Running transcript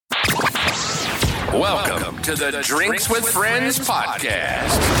Welcome to the Drinks with Friends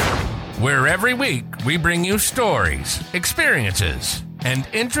podcast, where every week we bring you stories, experiences, and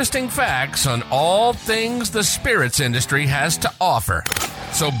interesting facts on all things the spirits industry has to offer.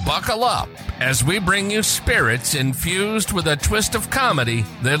 So buckle up as we bring you spirits infused with a twist of comedy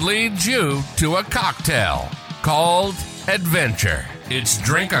that leads you to a cocktail called adventure. It's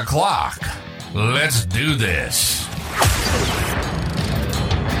drink o'clock. Let's do this.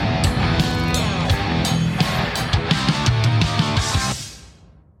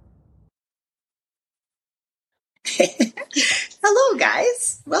 Hello,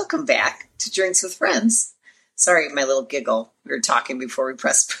 guys. Welcome back to Drinks with Friends. Sorry, my little giggle. We were talking before we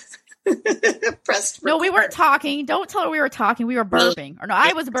pressed record. No, we weren't talking. Don't tell her we were talking. We were burping. Or no,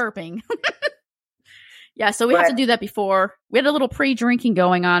 I was burping. Yeah, so we had to do that before. We had a little pre-drinking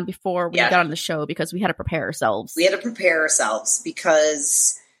going on before we got on the show because we had to prepare ourselves. We had to prepare ourselves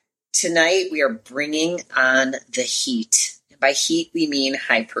because tonight we are bringing on the heat. By heat, we mean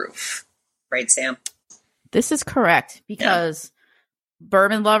high proof. Right, Sam? This is correct because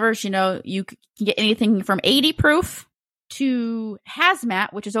bourbon lovers, you know, you can get anything from 80 proof to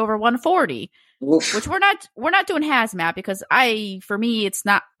hazmat, which is over 140. Oof. Which we're not doing hazmat because for me, it's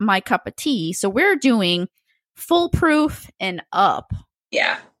not my cup of tea. So we're doing full proof and up.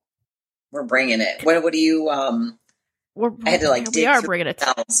 Yeah, we're bringing it. What do you? I had to dig through my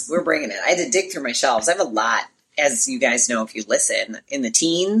shelves. We're bringing it. I had to dig through my shelves. I have a lot, as you guys know if you listen, in the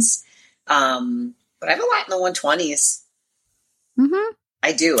teens. But I have a lot in the 120s. Mm-hmm.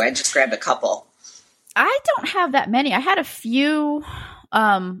 I do. I just grabbed a couple. I don't have that many. I had a few.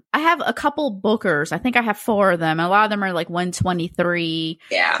 I have a couple Bookers. I think I have 4 of them. A lot of them are like 123.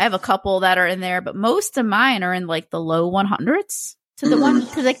 Yeah. I have a couple that are in there, but most of mine are in like the low 100s to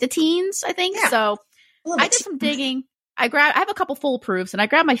like the teens, I think. Yeah. So I did some digging. I have a couple full proofs, and I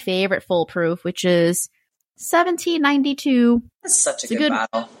grabbed my favorite full proof, which is 1792. That's such a good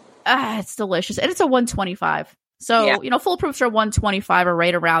bottle. It's delicious. And it's a 125. So, full proofs are 125 or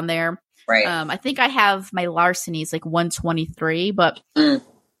right around there. Right. I think I have my Larceny's like 123, but now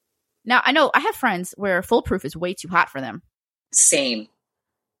I know I have friends where full proof is way too hot for them. Same.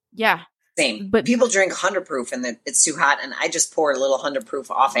 Yeah. Same. But people drink 100 proof and then it's too hot. And I just pour a little 100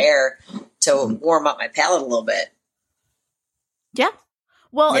 proof off air to warm up my palate a little bit. Yeah.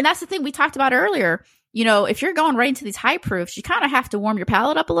 Well, and that's the thing we talked about earlier. You know, if you're going right into these high proofs, you kind of have to warm your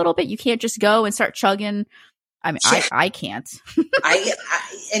palate up a little bit. You can't just go and start chugging. I mean, I can't.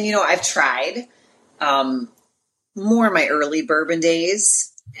 I've tried more in my early bourbon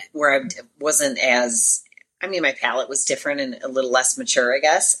days where I wasn't as, my palate was different and a little less mature, I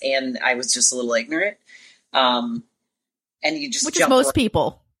guess. And I was just a little ignorant. And you just Which is most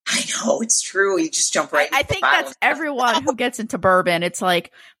people. I know, it's true. You just jump right I think that's everyone who gets into bourbon. It's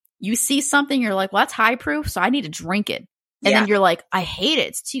like, you see something, you're like, well, that's high proof, so I need to drink it. And then you're like, I hate it.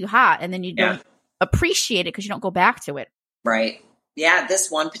 It's too hot. And then you don't appreciate it because you don't go back to it. Right. Yeah.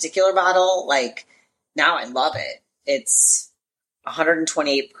 This one particular bottle, now I love it. It's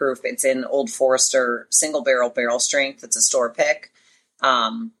 128 proof. It's in Old Forester single barrel strength. It's a store pick.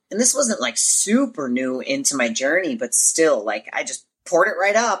 And this wasn't super new into my journey, but still I just poured it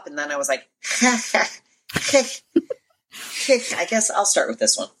right up. And then I was like, I guess I'll start with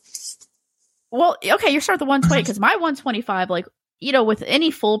this one. Well, okay, you start with the 120 because my 125, with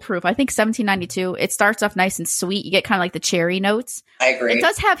any full proof, I think 1792, it starts off nice and sweet. You get kind of like the cherry notes. I agree. It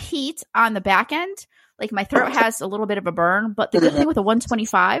does have heat on the back end. Like my throat has a little bit of a burn, but the good thing with a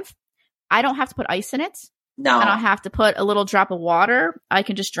 125, I don't have to put ice in it. No. I don't have to put a little drop of water. I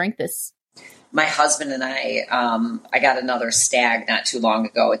can just drink this. My husband and I got another Stag not too long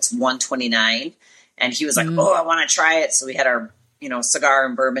ago. It's 129. And he was like, oh, I want to try it. So we had our cigar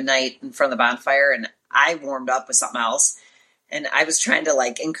and bourbon night in front of the bonfire, and I warmed up with something else. And I was trying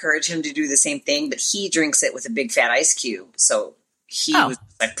to encourage him to do the same thing, but he drinks it with a big fat ice cube. So he was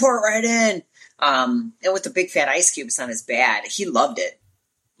like, pour it right in. And with the big fat ice cube, it's not as bad. He loved it.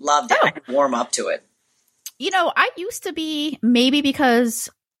 I could warm up to it. I used to be, maybe because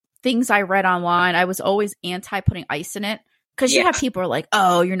things I read online, I was always anti putting ice in it. Because you have people who are like,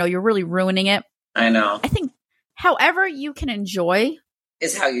 oh, you're really ruining it. I know. I think however you can enjoy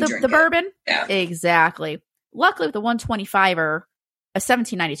is how you drink the bourbon. Yeah. Exactly. Luckily with the 125 or a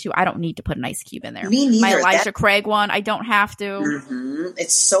 1792, I don't need to put an ice cube in there. Me neither. My Elijah Craig one, I don't have to. Mm-hmm.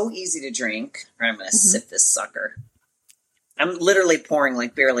 It's so easy to drink. I'm going to sip this sucker. I'm literally pouring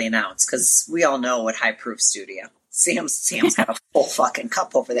barely an ounce because we all know what high proof studio. Sam's got a full fucking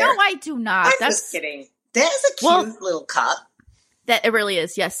cup over there. No, I do not. I'm just kidding. That's a cute little cup. That it really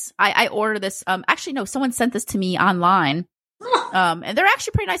is. Yes. I ordered this. Actually, no, someone sent this to me online. And they're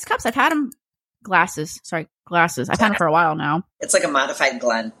actually pretty nice cups. I've had them Glasses. Sorry, glasses. I've had them for a while now. It's like a modified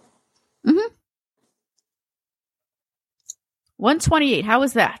Glen. Mm-hmm. 128. How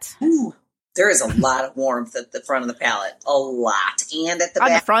is that? Ooh, there is a lot of warmth at the front of the palate. A lot. And at the On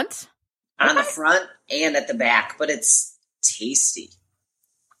back. the front? On the front and at the back. But it's tasty.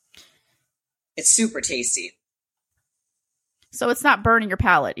 It's super tasty. So it's not burning your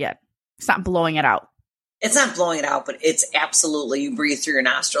palate yet. It's not blowing it out. It's not blowing it out, but it's absolutely, you breathe through your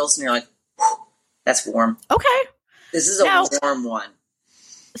nostrils and you're like, whew, that's warm. Okay. This is a warm one.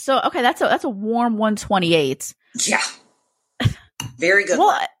 So, okay, that's a warm 128. Yeah. Very good.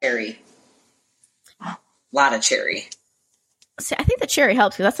 Well, cherry. Lot of cherry. See, I think the cherry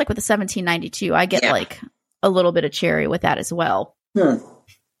helps because that's like with the 1792. I get like a little bit of cherry with that as well.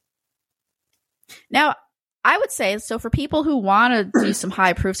 Now, I would say, so for people who want to do some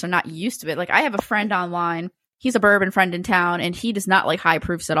high proofs are not used to it, like I have a friend online, he's a bourbon friend in town, and he does not like high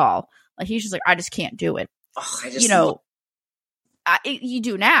proofs at all. Like he's just like, I just can't do it. Oh, You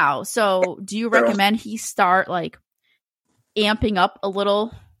do now. So do you recommend he start like amping up a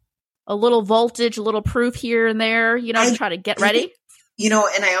little voltage, a little proof here and there, to try to get ready? And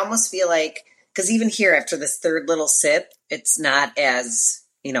I almost feel like, because even here after this third little sip, it's not as,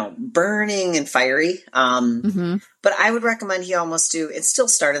 burning and fiery. But I would recommend he almost it's still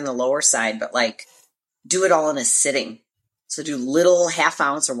start in the lower side, but like do it all in a sitting. So do little 1/2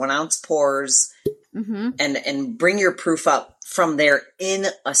 ounce or 1 ounce pours and bring your proof up from there in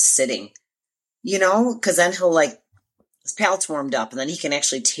a sitting, because then he'll his palate's warmed up and then he can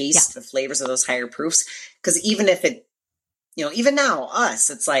actually taste the flavors of those higher proofs. Because even if it, even now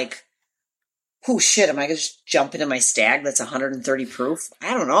it's like, oh shit, am I going to just jump into my stag that's 130 proof?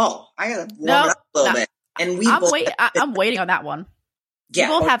 I don't know. I got to warm it up a little bit. And I'm waiting on that one. Yeah,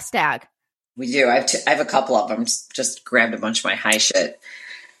 we both have stag. We do. I have a couple of them. Just grabbed a bunch of my high shit.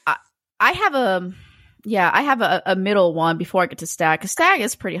 I have a middle one before I get to stag, because stag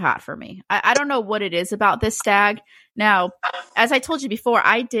is pretty hot for me. I don't know what it is about this stag. Now, as I told you before,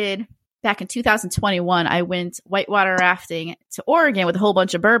 I did back in 2021, I went whitewater rafting to Oregon with a whole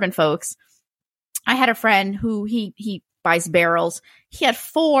bunch of bourbon folks. I had a friend who he buys barrels. He had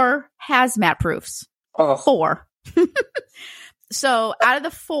 4 hazmat proofs. 4. So out of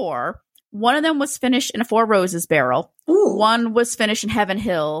the 4, one of them was finished in a 4 Roses barrel. Ooh. One was finished in Heaven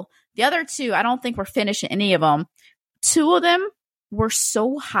Hill. The other 2, I don't think were finished in any of them. 2 of them were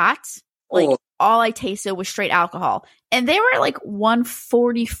so hot, like all I tasted was straight alcohol. And they were like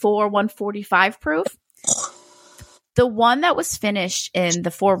 144, 145 proof. The one that was finished in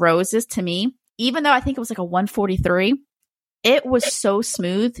the 4 Roses, to me, even though I think it was like a 143, it was so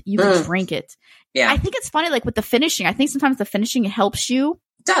smooth you could drink it. Yeah. I think it's funny, like with the finishing, I think sometimes the finishing helps you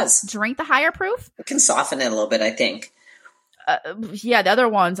drink the higher proof. It can soften it a little bit, I think. The other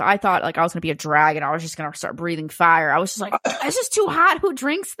ones, I thought like I was going to be a dragon. I was just going to start breathing fire. I was just like, it's just too hot. Who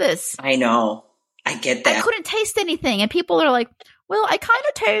drinks this? I know. I get that. I couldn't taste anything. And people are like, well, I kind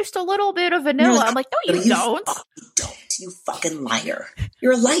of taste a little bit of vanilla. I'm like, no, you don't. You don't. You fucking liar.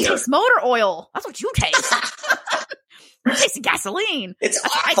 You're a liar. You taste motor oil. That's what you taste. You taste gasoline. It's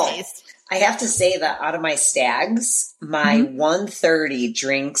That's awful. what I taste. I have to say that out of my stags, my 130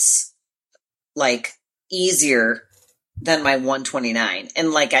 drinks like easier than my 129.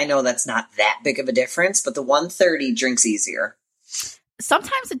 And like, I know that's not that big of a difference, but the 130 drinks easier.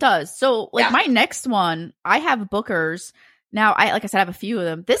 Sometimes it does. So like my next one, I have Booker's. Now, like I said, I have a few of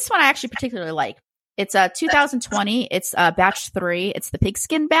them. This one I actually particularly like. It's 2020. It's batch 3. It's the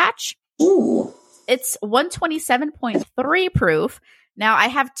pigskin batch. Ooh. It's 127.3 proof. Now, I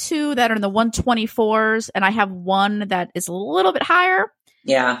have 2 that are in the 124s, and I have 1 that is a little bit higher.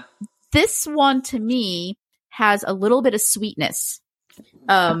 Yeah. This one, to me, has a little bit of sweetness.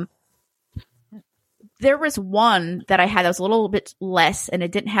 There was one that I had that was a little bit less, and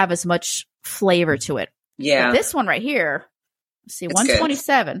it didn't have as much flavor to it. Yeah. But this one right here, let's see,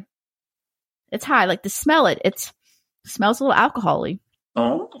 127. Good. It's high. Like, to smell it, it smells a little alcohol-y.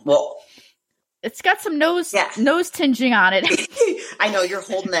 Oh, well. It's got some nose tinging on it. I know, you're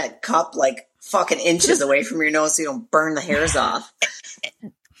holding that cup like fucking inches away from your nose so you don't burn the hairs off.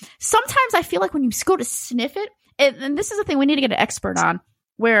 Sometimes I feel like when you go to sniff it, and this is the thing we need to get an expert on,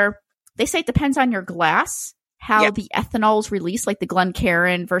 where they say it depends on your glass, how the ethanol is released, like the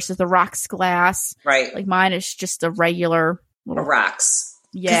Glencairn versus the rocks glass. Right. Like mine is just a regular little rocks.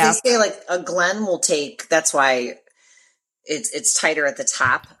 Yeah. Because they say like a Glen will take, that's why it's tighter at the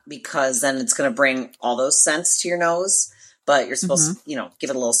top, because then it's going to bring all those scents to your nose. But you're supposed to, give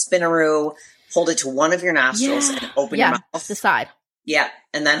it a little spinaroo, hold it to one of your nostrils and open your mouth. The side. Yeah.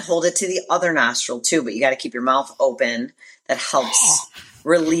 And then hold it to the other nostril too, but you got to keep your mouth open. That helps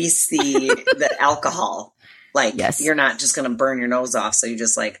release the alcohol. Like, Yes. you're not just going to burn your nose off. So you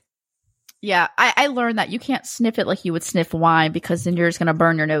just like, Yeah, I learned that you can't sniff it like you would sniff wine because then you're just going to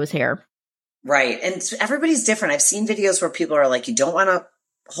burn your nose hair. right. And everybody's different. I've seen videos where people are like, you don't want to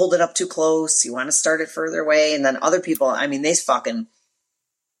hold it up too close. You want to start it further away. And then other people, I mean, they fucking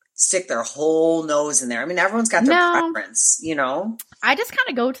stick their whole nose in there. I mean, everyone's got their preference, you know? I just kind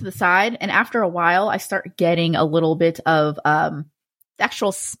of go to the side, and after a while, I start getting a little bit of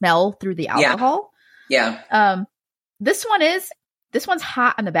actual smell through the alcohol. Yeah. This one's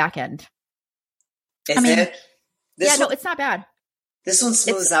hot on the back end. Is it? No, it's not bad. This one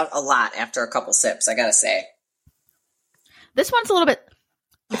smooths out a lot after a couple sips, I gotta say. This one's a little bit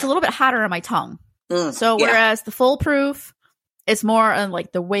hotter on my tongue. Whereas the Full Proof is more on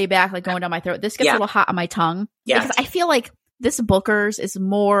like the way back, like going down my throat. This gets a little hot on my tongue. Yeah. Because I feel like this Booker's is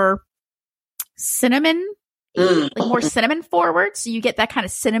more cinnamon, like more cinnamon forward. So you get that kind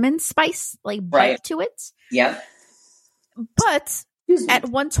of cinnamon spice, like bite to it. Yeah. But at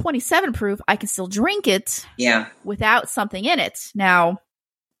 127 proof, I can still drink it without something in it. Now,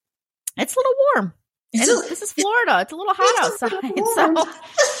 it's a little warm. This is Florida. It's a little hot outside. So,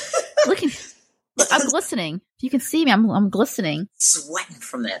 look, I'm glistening. If you can see me, I'm glistening. Sweating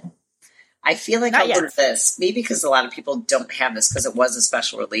from that. I feel like I'll order this. Maybe because a lot of people don't have this because it was a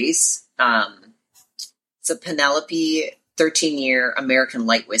special release. It's a Penelope 13-year American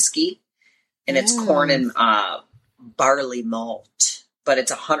light whiskey. And it's corn and barley malt. But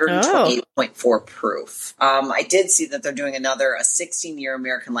it's 128.4 proof. I did see that they're doing a 16-year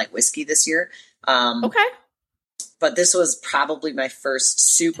American light whiskey this year. Okay. But this was probably my first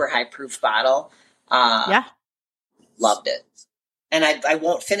super high proof bottle. Loved it. And I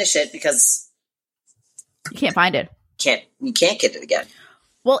won't finish it because you can't find it. You can't get it again.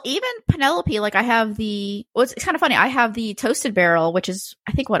 Well, even Penelope, like I have it's kind of funny. I have the Toasted Barrel, which is,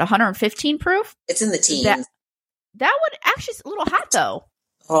 I think, 115 proof? It's in the teens. That one actually is a little hot, though.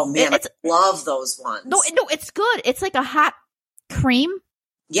 Oh, man. I love those ones. No, it's good. It's like a hot cream.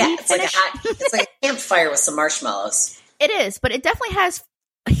 Yeah, it's like a campfire with some marshmallows. It is, but it definitely has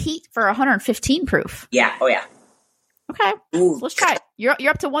heat for 115 proof. Yeah. Oh, yeah. Okay. So let's try it. You're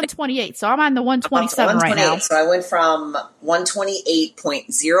up to 128, so I'm on the 127 right now. So I went from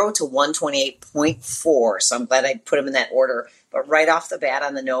 128.0 to 128.4. So I'm glad I put them in that order. But right off the bat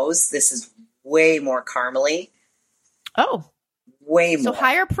on the nose, this is way more caramely. Oh. Way more. So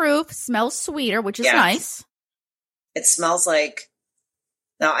higher proof, smells sweeter, which is nice. It smells like...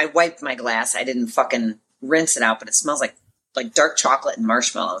 Now, I wiped my glass. I didn't fucking rinse it out, but it smells like dark chocolate and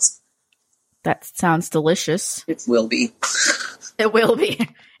marshmallows. That sounds delicious. It will be. It will be.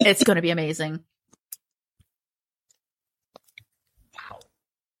 It's going to be amazing. Wow.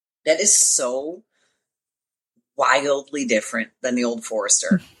 That is so wildly different than the Old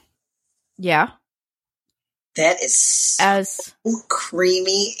Forester. Yeah. That is so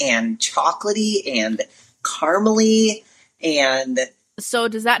creamy and chocolatey and caramely and... So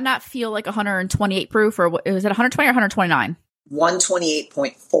does that not feel like 128 proof, or is it 120 or 129?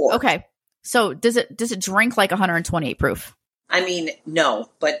 128.4. Okay. So does it drink like 128 proof? I mean,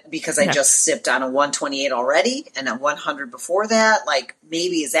 no, but because I just sipped on a 128 already and a 100 before that, like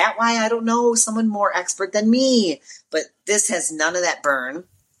maybe is that why? I don't know. Someone more expert than me, but this has none of that burn.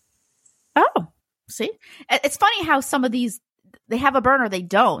 Oh, see, it's funny how some of these, they have a burn or they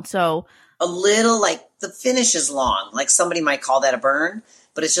don't. So a little, like the finish is long, like somebody might call that a burn,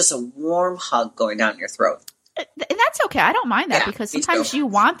 but it's just a warm hug going down your throat. And that's okay. I don't mind that because sometimes you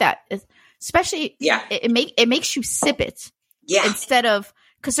want that. Especially, it makes you sip it, instead of,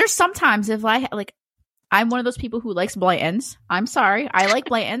 because there's sometimes if I'm one of those people who likes Blanton's. I'm sorry, I like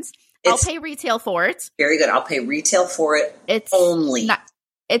Blanton's. I'll pay retail for it. Very good. I'll pay retail for it. It's only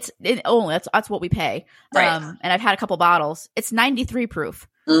that's what we pay. Right. And I've had a couple bottles. It's 93 proof.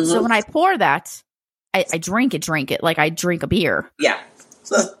 Mm-hmm. So when I pour that, I drink it like I drink a beer. Yeah.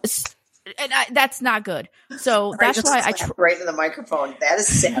 And that's not good. So that's why I right in the microphone. That is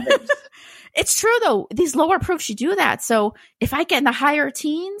savage. It's true though. These lower proofs, you do that. So if I get in the higher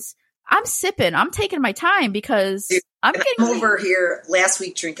teens, I'm sipping. I'm taking my time because I'm over here last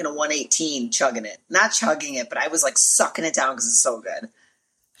week drinking a 118, chugging it. Not chugging it, but I was like sucking it down because it's so good.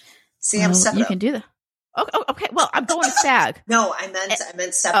 See, I'm stepping you up. can do that. Okay. Well, I'm going to Stag. No, I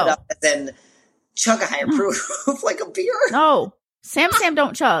meant step it up and then chug a higher proof like a beer. No. Sam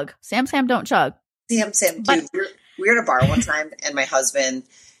don't chug. Sam don't chug. Dude, we were at a bar one time and my husband,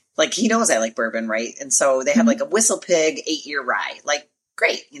 like, he knows I like bourbon, right? And so they have like a Whistle Pig 8-year rye. Like,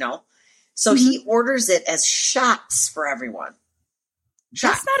 great, So he orders it as shots for everyone.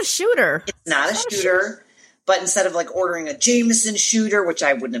 That's not a shooter. It's not a shooter. But instead of like ordering a Jameson shooter, which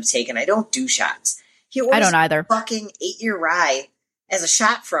I wouldn't have taken, I don't do shots. He orders I don't either. Fucking 8-year rye as a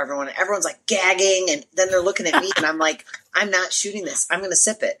shot for everyone. And everyone's like gagging, and then they're looking at me, and I'm like, I'm not shooting this. I'm going to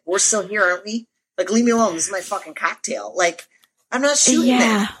sip it. We're still here, aren't we? Like, leave me alone. This is my fucking cocktail. Like, I'm not shooting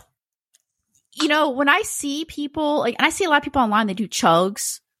it. You know, when I see people, like, and I see a lot of people online, they do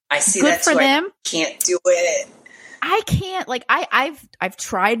chugs. I see Good that for too. them. I can't do it. I can't, like, I've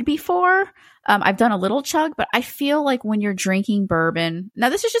tried before. I've done a little chug, but I feel like when you're drinking bourbon, now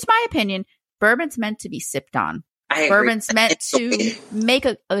this is just my opinion, bourbon's meant to be sipped on. I agree. Bourbon's meant to make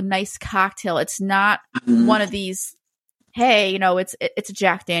a nice cocktail. It's not one of these, hey, you know, it's a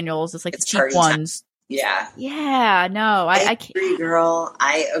Jack Daniels. It's like the cheap ones. Yeah. Yeah, no, I can't. Agree, girl.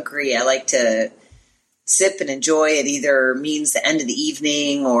 I agree. I like to sip and enjoy it. Either means the end of the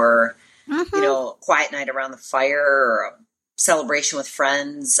evening or, you know, quiet night around the fire or a celebration with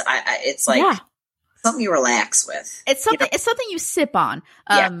friends. It's like something you relax with. It's something. It's something you sip on.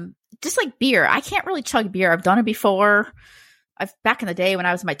 Just like beer. I can't really chug beer. I've done it before. Back in the day when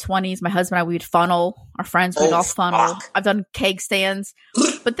I was in my 20s, my husband and I, we'd funnel. Our friends would all funnel. I've done keg stands.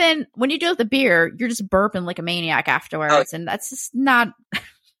 But then when you do the beer, you're just burping like a maniac afterwards. And that's just not,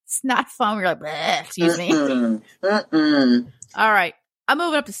 it's not fun. You're like, bleh, excuse me. All right. I'm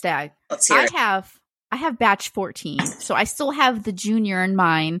moving up to Stag. Let's hear it. I have batch 14. So I still have the junior in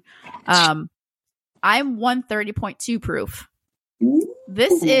mine. I'm 130.2 proof.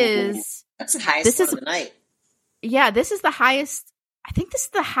 This is... That's the highest one of the night. Yeah, this is the highest. I think this is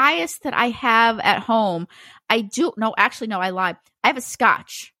the highest that I have at home. I lied. I have a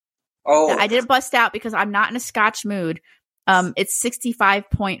scotch. Oh. I didn't bust out because I'm not in a scotch mood. It's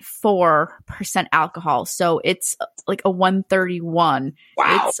 65.4% alcohol. So it's like a 131.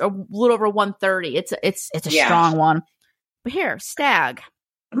 Wow. It's a little over 130. It's a strong one. But here, Stag.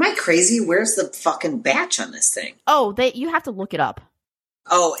 Am I crazy? Where's the fucking batch on this thing? Oh, you have to look it up.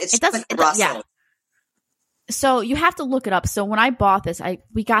 Oh, it's like Russell. Yeah. So you have to look it up. So when I bought this,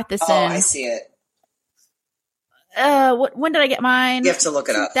 we got this in. Oh, I see it. When did I get mine? You have to look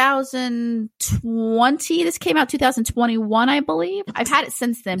it up. 2020. This came out 2021, I believe. I've had it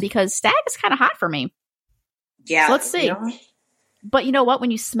since then because Stag is kind of hot for me. Yeah. So let's see. You know? But you know what? When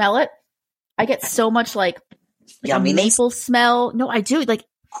you smell it, I get so much like a maple smell. No, I do. Like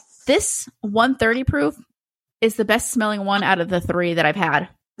this 130 proof is the best smelling one out of the three that I've had.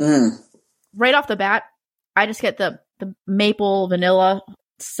 Right off the bat, I just get the maple vanilla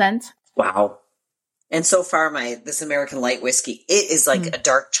scent. Wow. And so far, this American Light whiskey, it is like a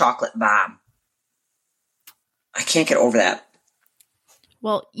dark chocolate bomb. I can't get over that.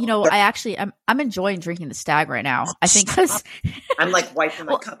 Well, you know, I'm enjoying drinking the Stag right now. I think because I'm like wiping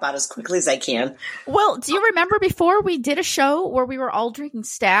my cup out as quickly as I can. Well, do you remember before we did a show where we were all drinking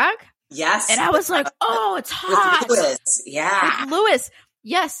Stag? Yes. And I was like, oh, it's hot. With Lewis. Yeah. With Lewis.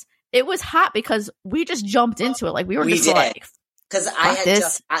 Yes. It was hot because we just jumped into it. Like we did. Like, because I had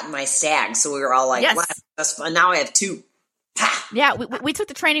just gotten my Stag, so we were all like, wow, that's fun. Now I have two. Yeah, we took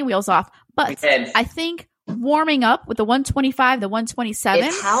the training wheels off. But I think warming up with the 125, the 127.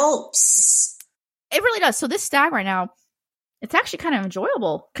 It helps. It really does. So this Stag right now, it's actually kind of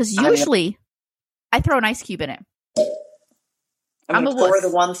enjoyable because usually I throw an ice cube in it. I'm going to pour the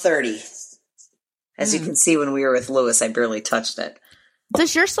 130. As you can see, when we were with Lewis, I barely touched it.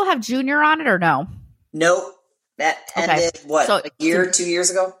 Does yours still have junior on it or no? Nope. That ended, a year, 2 years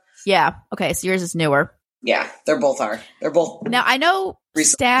ago? Yeah. Okay. So yours is newer. Yeah. They're both. Now, I know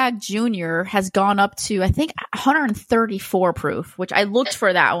Stag Junior has gone up to, I think, 134 proof, which I looked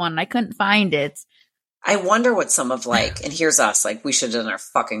for that one. I couldn't find it. I wonder what some of and here's us, we should have done our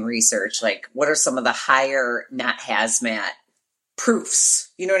fucking research. What are some of the higher, not hazmat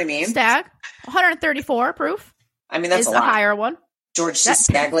proofs? You know what I mean? Stag, 134 proof. I mean, that's a lot. The higher one. George C.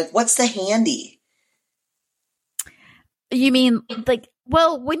 Stag, what's the handy? You mean,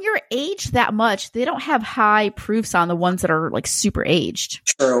 when you're aged that much, they don't have high proofs on the ones that are, super aged.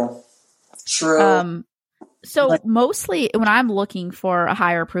 True. So mostly when I'm looking for a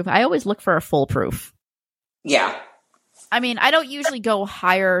higher proof, I always look for a full proof. Yeah. I mean, I don't usually go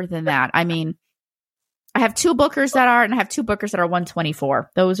higher than that. I mean, I have two Bookers that are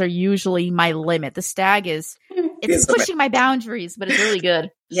 124. Those are usually my limit. The Stag it's pushing my boundaries, but it's really good.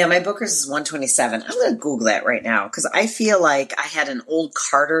 Yeah, my Booker's is 127. I'm going to Google that right now because I feel like I had an old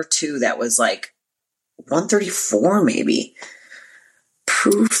Carter too that was 134 maybe.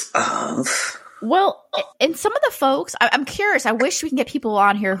 Proof of... Well, and some of the folks, I'm curious. I wish we can get people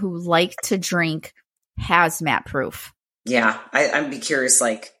on here who like to drink hazmat proof. Yeah, I'd be curious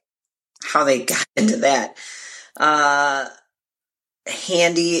how they got into that.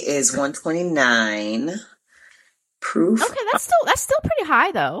 Handy is 129. proof. Okay, that's still pretty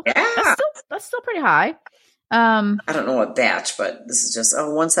high though. Yeah. That's still pretty high. I don't know what batch, but this is just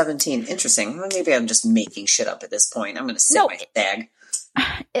 117. Interesting. Well, maybe I'm just making shit up at this point. I'm going to sit my stag.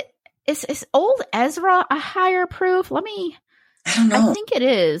 Is Old Ezra a higher proof? I don't know. I think it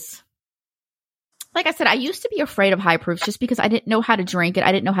is. Like I said, I used to be afraid of high proofs just because I didn't know how to drink it.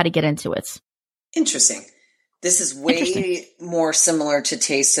 I didn't know how to get into it. Interesting. This is way more similar to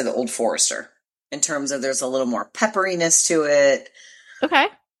taste to the Old Forester in terms of there's a little more pepperiness to it. Okay.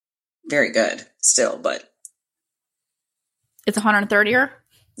 Very good still, but. It's 130er?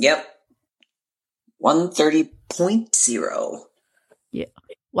 Yep. 130.0. Yeah.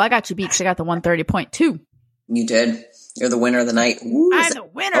 Well, I got you beat because I got the 130.2. You did. You're the winner of the night. Ooh, I'm the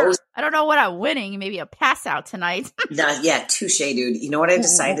winner. I don't know what I'm winning. Maybe a pass out tonight. Touche, dude. You know what I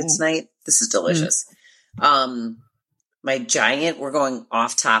decided tonight? This is delicious. My giant, we're going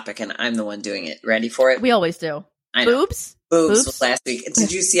off topic and I'm the one doing it. Ready for it? We always do. I know. Boobs was last week.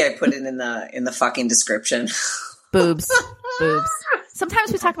 Did you see I put it in the fucking description? Boobs.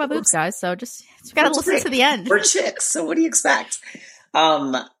 Sometimes we talk about boobs, guys, so you gotta listen to the end. We're chicks, so what do you expect?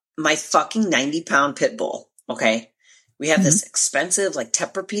 My fucking 90-pound pit bull, okay? We have this expensive, like,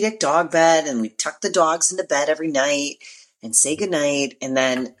 Tempur-Pedic dog bed, and we tuck the dogs into bed every night and say goodnight, and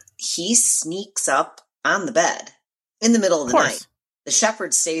then he sneaks up on the bed in the middle of the night. The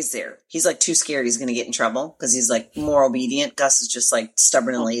shepherd stays there. He's, like, too scared he's going to get in trouble because he's, like, more obedient. Gus is just, like,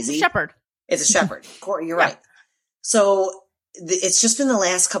 stubborn and lazy. Shepherd. It's a shepherd. You're right. So it's just been the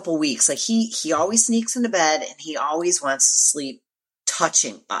last couple weeks. Like, he always sneaks into bed, and he always wants to sleep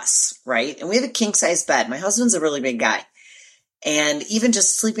touching us, right? And we have a king-size bed. My husband's a really big guy. And even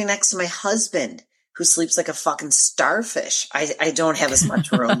just sleeping next to my husband, who sleeps like a fucking starfish, I don't have as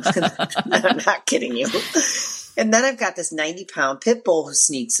much room. I'm not kidding you. And then I've got this 90-pound pit bull who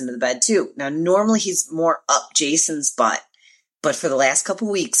sneaks into the bed too. Now, normally he's more up Jason's butt, but for the last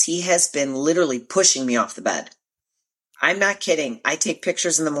couple weeks, he has been literally pushing me off the bed. I'm not kidding. I take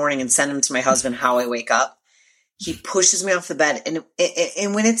pictures in the morning and send them to my husband how I wake up. He pushes me off the bed.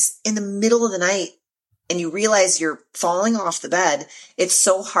 And when it's in the middle of the night and you realize you're falling off the bed, it's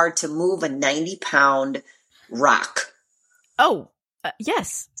so hard to move a 90-pound rock. Oh,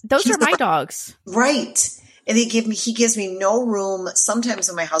 yes. Those are my dogs. Right. And he gives me no room. Sometimes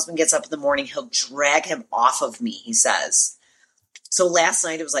when my husband gets up in the morning, he'll drag him off of me, he says. So last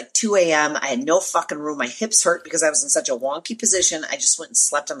night it was like 2 a.m. I had no fucking room. My hips hurt because I was in such a wonky position. I just went and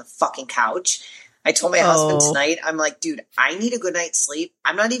slept on the fucking couch. I told my husband tonight, I'm like, dude, I need a good night's sleep.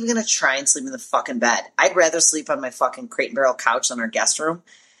 I'm not even going to try and sleep in the fucking bed. I'd rather sleep on my fucking Crate and Barrel couch on our guest room.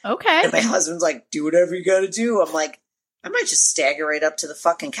 Okay. And my husband's like, do whatever you got to do. I'm like, I might just stagger right up to the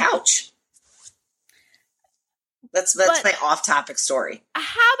fucking couch. That's my off-topic story.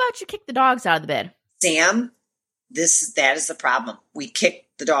 How about you kick the dogs out of the bed? Sam, that is the problem. We kick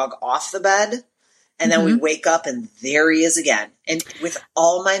the dog off the bed, and then we wake up, and there he is again. And with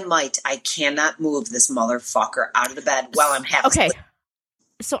all my might, I cannot move this motherfucker out of the bed while I'm having sleep.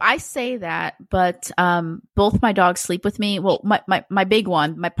 So I say that, but both my dogs sleep with me. Well, my big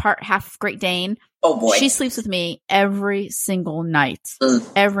one, my half Great Dane. Oh, boy. She sleeps with me every single night.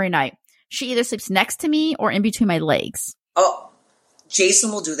 Every night. She either sleeps next to me or in between my legs. Oh,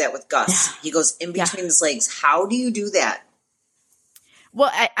 Jason will do that with Gus. Yeah. He goes in between his legs. How do you do that? Well,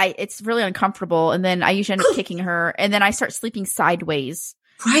 it's really uncomfortable, and then I usually end up kicking her, and then I start sleeping sideways.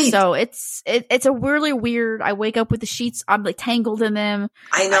 Right. So it's a really weird. I wake up with the sheets. I'm like tangled in them.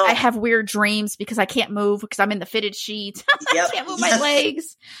 I know. I have weird dreams because I can't move because I'm in the fitted sheet. I can't move my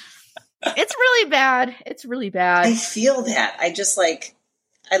legs. It's really bad. It's really bad. I feel that. I just like.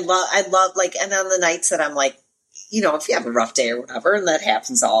 I love like, and on the nights that I'm like, you know, if you have a rough day or whatever, and that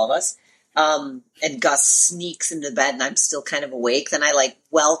happens to all of us. And Gus sneaks into bed and I'm still kind of awake, then I like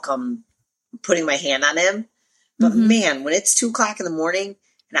welcome putting my hand on him. But man, when it's 2:00 in the morning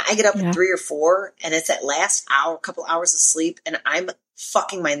and I get up at 3 or 4 and it's that last couple hours of sleep and I'm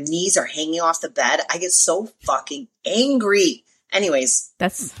fucking, my knees are hanging off the bed, I get so fucking angry. Anyways.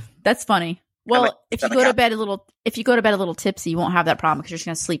 That's funny. Well, if you go to bed a little tipsy, you won't have that problem because you're just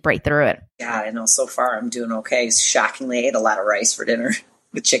going to sleep right through it. God, I know. So far, I'm doing okay. Shockingly, I ate a lot of rice for dinner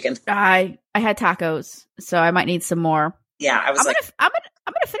with chicken. I had tacos, so I might need some more. Yeah, I'm gonna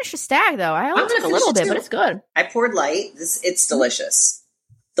finish the stag though. I only took a little bit, but it's good. I poured light. It's delicious.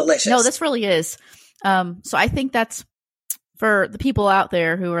 Delicious. No, this really is. So I think that's for the people out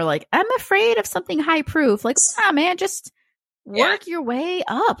there who are like, I'm afraid of something high proof. Like, man, just. Work your way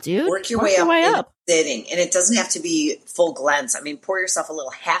up, dude. Work your way up. Sitting. And it doesn't have to be full Glens. I mean, pour yourself a little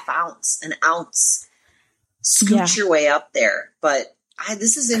half ounce, an ounce. Scoot your way up there. But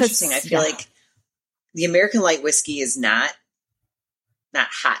this is interesting. I feel like the American light whiskey is not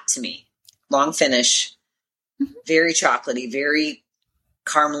hot to me. Long finish, very chocolatey, very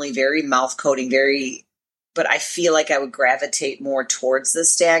caramely, very mouth coating, but I feel like I would gravitate more towards the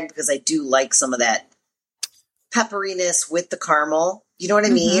Stag because I do like some of that pepperiness with the caramel. You know what I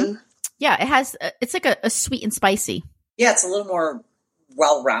mean? Yeah, it's like a sweet and spicy. Yeah, it's a little more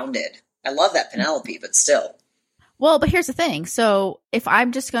well-rounded. I love that Penelope, but still. Well, but here's the thing. So if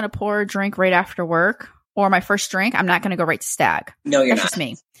I'm just going to pour a drink right after work or my first drink, I'm not going to go right to Stag. No, you're That's not. just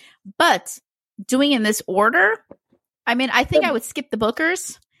me. But doing in this order, I mean, I think I would skip the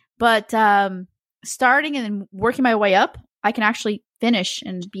Bookers, but starting and then working my way up, I can actually finish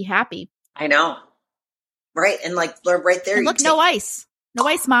and be happy. I know. Right. And like right there. And look, no ice. No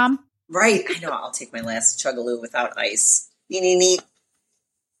ice, Mom. Right. I know. I'll take my last Chugaloo without ice. Neat.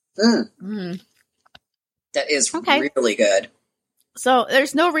 That is really good. So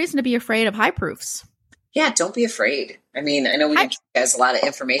there's no reason to be afraid of high proofs. Yeah, don't be afraid. I mean, I know we gave you guys a lot of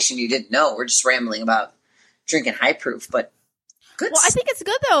information you didn't know. We're just rambling about drinking high proof, but good. Well, I think it's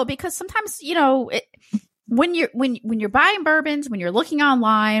good though, because sometimes, when you're buying bourbons, when you're looking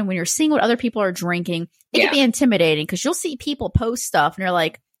online, when you're seeing what other people are drinking, it can be intimidating because you'll see people post stuff and you're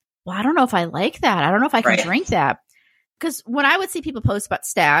like, well, I don't know if I like that. I don't know if I can drink that. Because when I would see people post about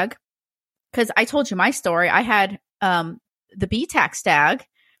Stag, because I told you my story, I had the BTAC Stag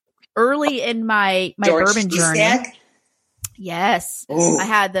early in my bourbon journey. Stag? Yes. Ooh. I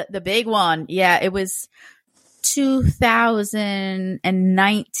had the big one. Yeah, it was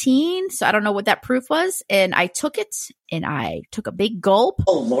 2019. So I don't know what that proof was. And I took it and I took a big gulp.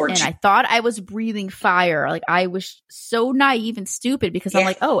 Oh, Lord. And I thought I was breathing fire. Like I was so naive and stupid because I'm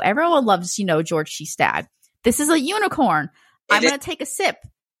like, oh, everyone loves, George T. Stag. This is a unicorn. I'm going to take a sip.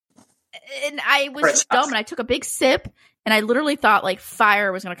 And I was just dumb and I took a big sip and I literally thought like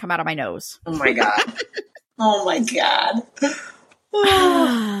fire was going to come out of my nose. Oh my God. Oh my God.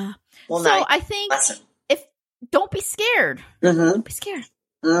 Well, so I think don't be scared. Mm-hmm. Don't be scared.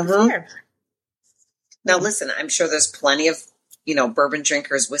 Mm-hmm. Don't be scared. Now listen, I'm sure there's plenty of, bourbon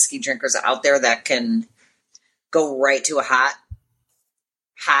drinkers, whiskey drinkers out there that can go right to a hot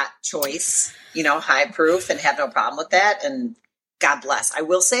choice, high proof and have no problem with that. And God bless. I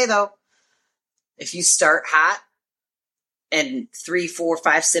will say though, if you start hot and 3, 4,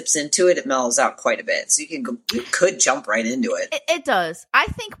 5 sips into it, it mellows out quite a bit. So you could jump right into it. It does. I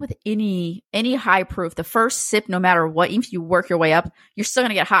think with any high proof, the first sip, no matter what, even if you work your way up, you're still going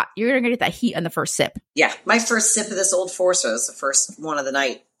to get hot. You're going to get that heat on the first sip. Yeah. My first sip of this Old Forester was the first one of the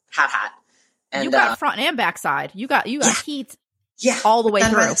night. Hot. And you got front and backside. You got heat all the way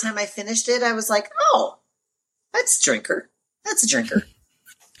through. By the time I finished it, I was like, oh, that's a drinker. That's a drinker.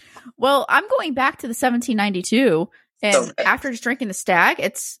 Well, I'm going back to the 1792. And after just drinking the Stag,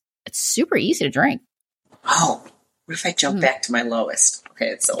 it's super easy to drink. Oh, what if I jump back to my lowest? Okay,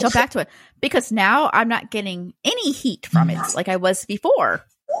 it's jump back to it. Because now I'm not getting any heat from it like I was before.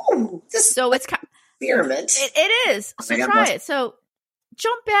 Ooh, so it's kind of experiment. It is. So try it. So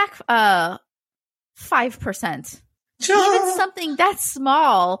jump back 5%. Even something that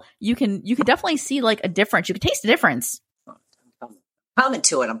small, you can definitely see like a difference. You can taste the difference. I'm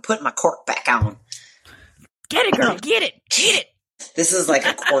into it. I'm putting my cork back on. Get it, girl. Get it. This is like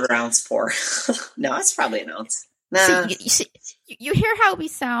a 1/4 ounce pour. No, it's probably an ounce. Nah. You hear how we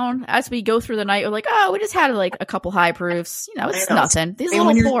sound as we go through the night. We're like, oh, we just had like a couple high proofs. It's nothing. These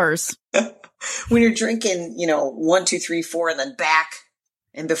little pours. When you're drinking, 1, 2, 3, 4, and then back.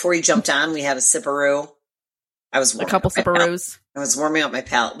 And before you jumped on, we had a sipperoo. I was a couple sipperoos. I was warming up my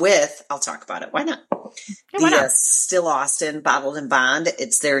palate with, I'll talk about it. Why not? Yeah, why not? Still Austin Bottled and Bond.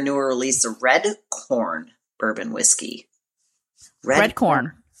 It's their newer release of Red Corn bourbon whiskey. Red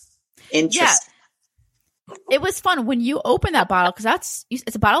Corn. Interesting. Yeah. It was fun when you open that bottle because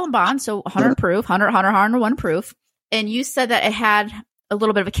it's a bottle and bond, so 100 proof, 101 proof. And you said that it had a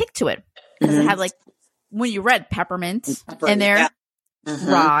little bit of a kick to it because it had like when you read peppermint in there,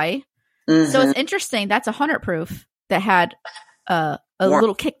 rye. Mm-hmm. So it's interesting. That's 100 proof that had a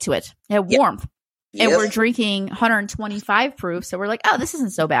little kick to it. It had warmth. Yep. And we're drinking 125 proof. So we're like, oh, this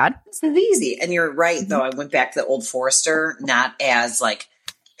isn't so bad. This is easy. And you're right, though. I went back to the Old Forester, not as like.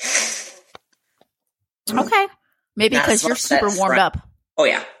 Okay. Maybe because you're super warmed up. Oh,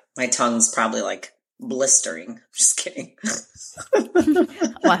 yeah. My tongue's probably like blistering. Just kidding. Well,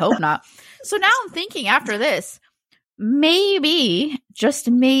 I hope not. So now I'm thinking after this, maybe,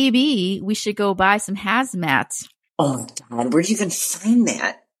 just maybe, we should go buy some hazmats. Oh, God. Where'd you even find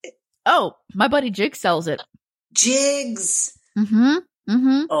that? Oh, my buddy Jig sells it. Jigs. Mm-hmm.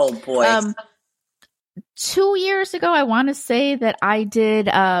 Mm-hmm. Oh, boy. 2 years ago, I want to say that I did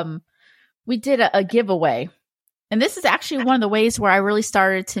we did a giveaway. And this is actually one of the ways where I really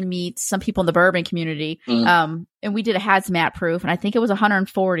started to meet some people in the bourbon community. And we did a hazmat proof, and I think it was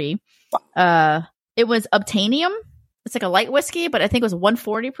 140. It was Obtainium. It's like a light whiskey, but I think it was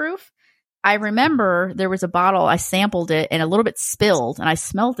 140 proof. I remember there was a bottle, I sampled it, and a little bit spilled, and I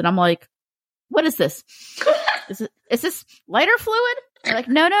smelled it. I'm like, what is this? Is this lighter fluid? They're like,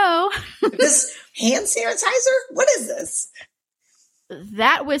 no. Is this hand sanitizer? What is this?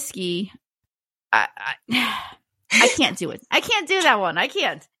 That whiskey, I can't do it. I can't do that one. I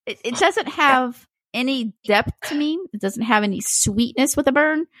can't. It doesn't have any depth to me. It doesn't have any sweetness with a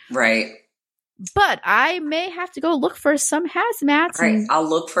burn. Right. But I may have to go look for some hazmats. Right. I'll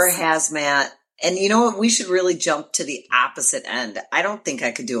look for a hazmat. And you know what? We should really jump to the opposite end. I don't think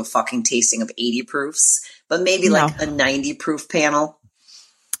I could do a fucking tasting of 80 proofs, but maybe like a 90 proof panel.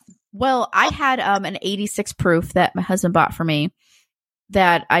 Well, I had an 86 proof that my husband bought for me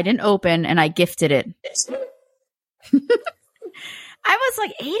that I didn't open, and I gifted it. I was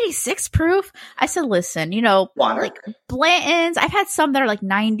like, 86 proof? I said, listen, water. Like Blanton's, I've had some that are like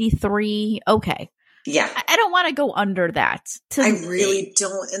 93. Okay. Yeah. I don't want to go under that. I really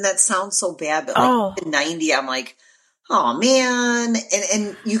don't. And that sounds so bad, but like 90, I'm like, oh man.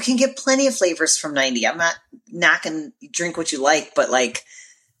 And you can get plenty of flavors from 90. I'm not knocking, drink what you like, but like,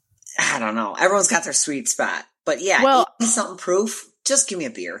 I don't know. Everyone's got their sweet spot. But yeah, 80 something proof, just give me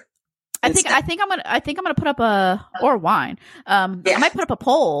a beer. I think I'm gonna put up or wine. I might put up a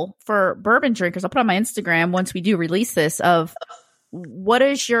poll for bourbon drinkers. I'll put on my Instagram once we do release this of what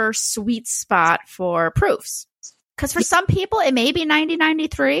is your sweet spot for proofs? Because for some people it may be 90,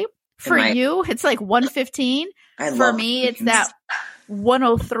 93. For you, it's like 115. For me, it's that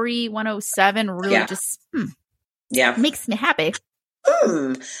 103, 107. Really, just makes me happy.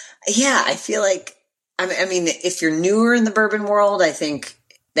 Yeah, I feel like I mean, if you're newer in the bourbon world, I think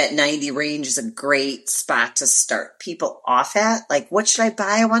that 90 range is a great spot to start people off at. Like, what should I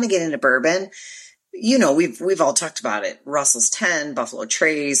buy? I want to get into bourbon. We've all talked about it. Russell's 10, Buffalo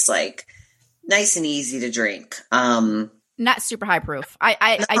Trace, like nice and easy to drink. Not super high proof.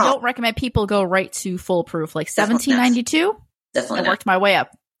 I don't recommend people go right to full proof, like 1792. Definitely I worked my way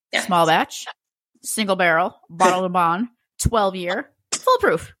up. Yeah. Small batch, single barrel, bottle to bond, 12 year, full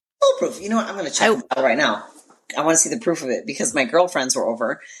proof. Full proof. You know what? I'm going to check it out right now. I want to see the proof of it because my girlfriends were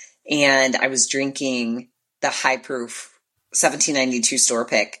over and I was drinking the high proof 1792 store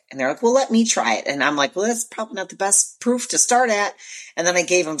pick. And they're like, well, let me try it. And I'm like, well, that's probably not the best proof to start at. And then I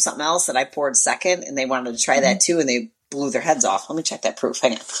gave them something else that I poured second and they wanted to try that too. And they blew their heads off. Let me check that proof.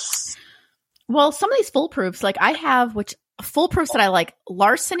 Hang on. Well, some of these full proofs, like I have, which full proofs that I like,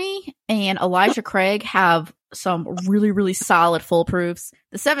 Larceny and Elijah Craig have some really, really solid full proofs.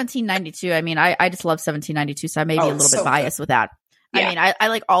 The 1792, I mean, I just love 1792, so I may be a little bit biased with that. Yeah. I mean, I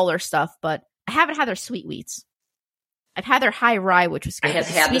like all their stuff, but I haven't had their sweet wheats. I've had their high rye, which was good.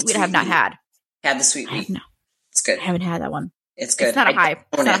 Sweet wheat I have not had. Had the sweet wheat. No. It's good. I haven't had that one. It's good. It's not a high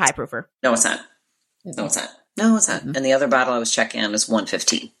proofer. No, it's not. No, it's not. Mm-hmm. And the other bottle I was checking on is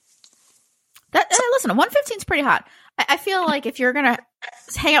 115. Listen, 115 is pretty hot. I feel like if you're going to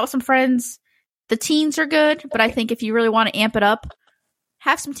hang out with some friends, the teens are good, but I think if you really want to amp it up,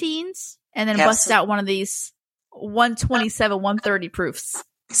 have some teens and then bust out one of these 127, 130 proofs.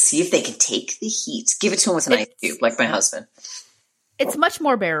 See if they can take the heat. Give it to them with an ice cube, like my husband. It's much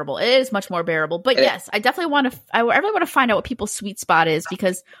more bearable. It is much more bearable. But yes, I definitely want to. I really want to find out what people's sweet spot is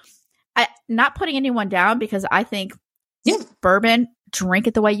because not putting anyone down because I think bourbon, drink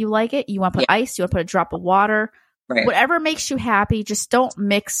it the way you like it. You want to put ice. You want to put a drop of water. Right. Whatever makes you happy, just don't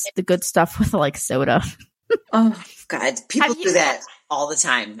mix the good stuff with like soda. Oh God, people do that all the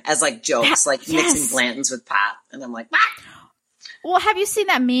time as like jokes, like mixing Blanton's with pop, and I'm like, what? Well, have you seen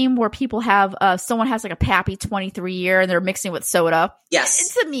that meme where people have someone has like a Pappy 23 year and they're mixing with soda? Yes,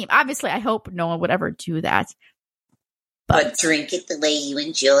 it's a meme. Obviously, I hope no one would ever do that. But drink it the way you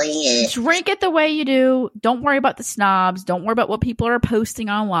enjoy it. Drink it the way you do. Don't worry about the snobs. Don't worry about what people are posting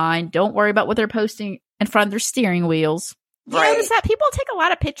online. Don't worry about what they're posting in front of their steering wheels. You notice that people take a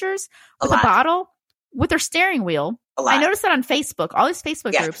lot of pictures with a bottle with their steering wheel. I noticed that on Facebook, all these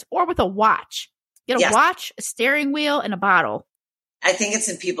Facebook groups, or with a watch. Get a watch, a steering wheel, and a bottle. I think it's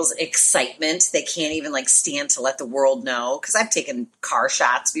in people's excitement. They can't even like stand to let the world know. Because I've taken car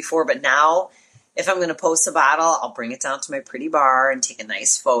shots before, but now if I'm going to post a bottle, I'll bring it down to my pretty bar and take a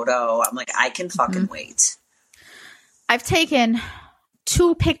nice photo. I'm like, I can fucking wait. I've taken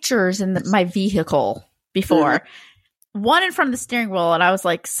 2 pictures in my vehicle before. Mm-hmm. One in front of the steering wheel, and I was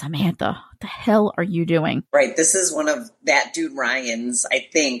like, Samantha, what the hell are you doing? Right. This is one of that dude Ryan's, I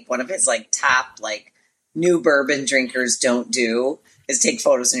think, one of his like top like new bourbon drinkers don't do is take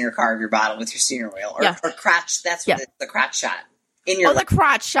photos in your car of your bottle with your steering wheel or crotch. That's what the crotch shot in your the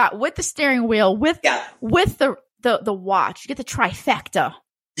crotch shot with the steering wheel with the watch. You get the trifecta.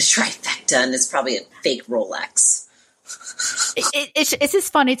 The trifecta, and it's probably a fake Rolex. It's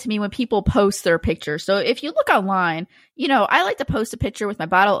just funny to me when people post their pictures. So if you look online, I like to post a picture with my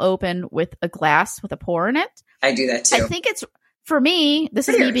bottle open with a glass with a pour in it. I do that too. I think it's, for me, this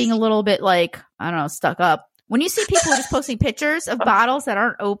is me being a little bit like, I don't know, stuck up. When you see people just posting pictures of bottles that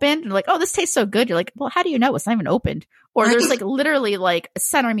aren't opened, and like, oh, this tastes so good. You're like, well, how do you know it's not even opened? Or there's like literally like a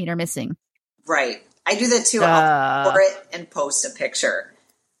centimeter missing. Right. I do that too. I'll pour it and post a picture.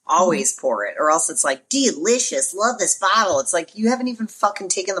 Always pour it, or else it's like, delicious, love this bottle. It's like, you haven't even fucking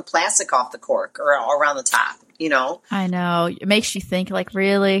taken the plastic off the cork or around the top, I know. It makes you think, like,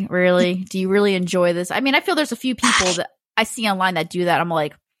 really? Do you really enjoy this? I mean, I feel there's a few people that I see online that do that. I'm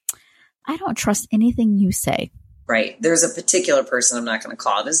like, I don't trust anything you say. Right. There's a particular person, I'm not going to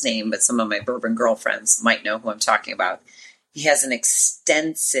call out his name, but some of my bourbon girlfriends might know who I'm talking about. He has an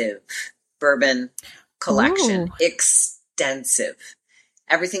extensive bourbon collection. Ooh. Extensive.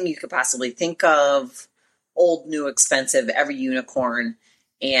 Everything you could possibly think of, old, new, expensive, every unicorn,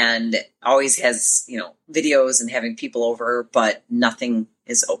 and always has, videos and having people over, but nothing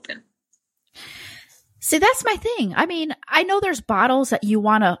is open. See, that's my thing. I mean, I know there's bottles that you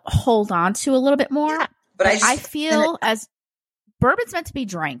want to hold on to a little bit more, but I feel as bourbon's meant to be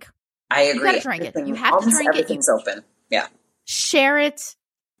drank. I agree. You got to drink it. You have to drink it. Everything's open. Yeah. Share it.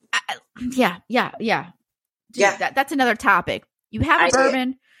 Yeah. Dude, that's another topic. You have a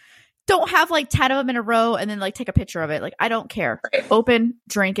bourbon. Don't have like 10 of them in a row and then like take a picture of it. Like, I don't care. Right. Open,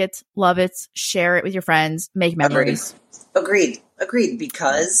 drink it, love it, share it with your friends, make memories. Agreed.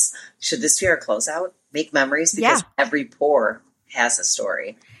 Because should this be our closeout? Make memories, because every pour has a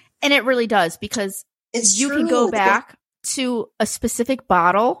story. And it really does, because you can go back to a specific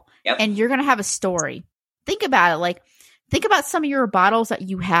bottle and you're going to have a story. Think about it. Like, think about some of your bottles that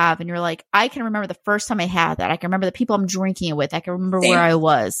you have, and you're like, I can remember the first time I had that. I can remember the people I'm drinking it with. I can remember where I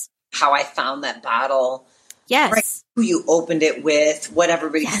was. How I found that bottle. Yes. Right, who you opened it with, what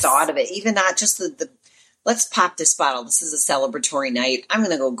everybody thought of it. Even not just the let's pop this bottle. This is a celebratory night. I'm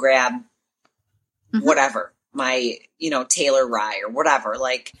going to go grab whatever, my, Taylor Rye or whatever.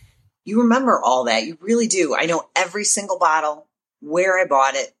 Like, you remember all that. You really do. I know every single bottle, where I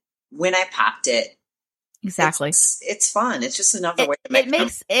bought it, when I popped it. Exactly. It's fun. It's just another way to make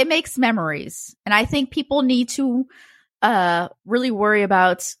it makes memories. And I think people need to really worry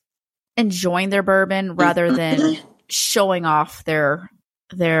about enjoying their bourbon rather than showing off their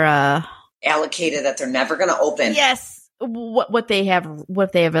allocated that they're never going to open. Yes. What they have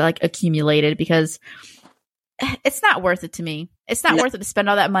like accumulated, because it's not worth it to me. It's not worth it to spend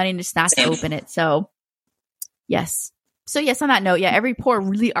all that money and just not to open it. So yes. So yes, on that note, every pour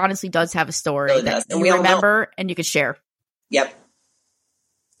really honestly does have a story that you remember and you can share. Yep.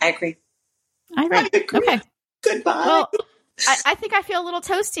 I agree. Okay. Goodbye. Well, I think I feel a little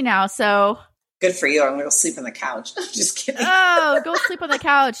toasty now, so. Good for you. I'm going to go sleep on the couch. I'm just kidding. Oh, go sleep on the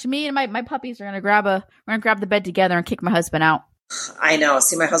couch. Me and my puppies are going to grab the bed together and kick my husband out. I know.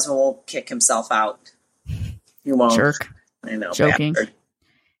 See, my husband won't kick himself out. He won't. Jerk. I know. Joking. Bastard.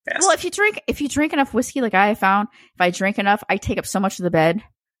 Well, if you drink enough whiskey, like I found, if I drink enough, I take up so much of the bed,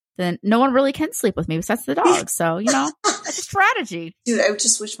 then no one really can sleep with me besides the dog. So, it's a strategy. Dude, I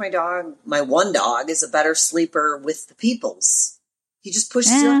just wish my one dog is a better sleeper with the peoples. He just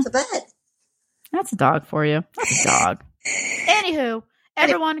pushes you off the bed. That's a dog for you. That's a dog. Anywho,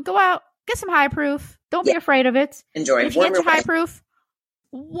 everyone, go out, get some high proof. Don't be afraid of it. Enjoy it. If you get your high proof,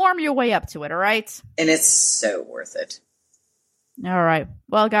 warm your way up to it, all right? And it's so worth it. All right.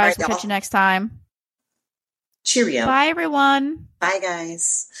 Well, guys, we'll catch you next time. Cheerio. Bye, everyone. Bye,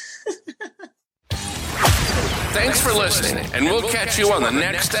 guys. Thanks for listening, and we'll catch you on the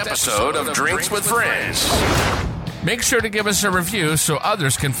next episode of Drinks with Friends. Make sure to give us a review so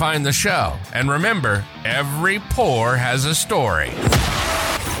others can find the show. And remember, every pour has a story.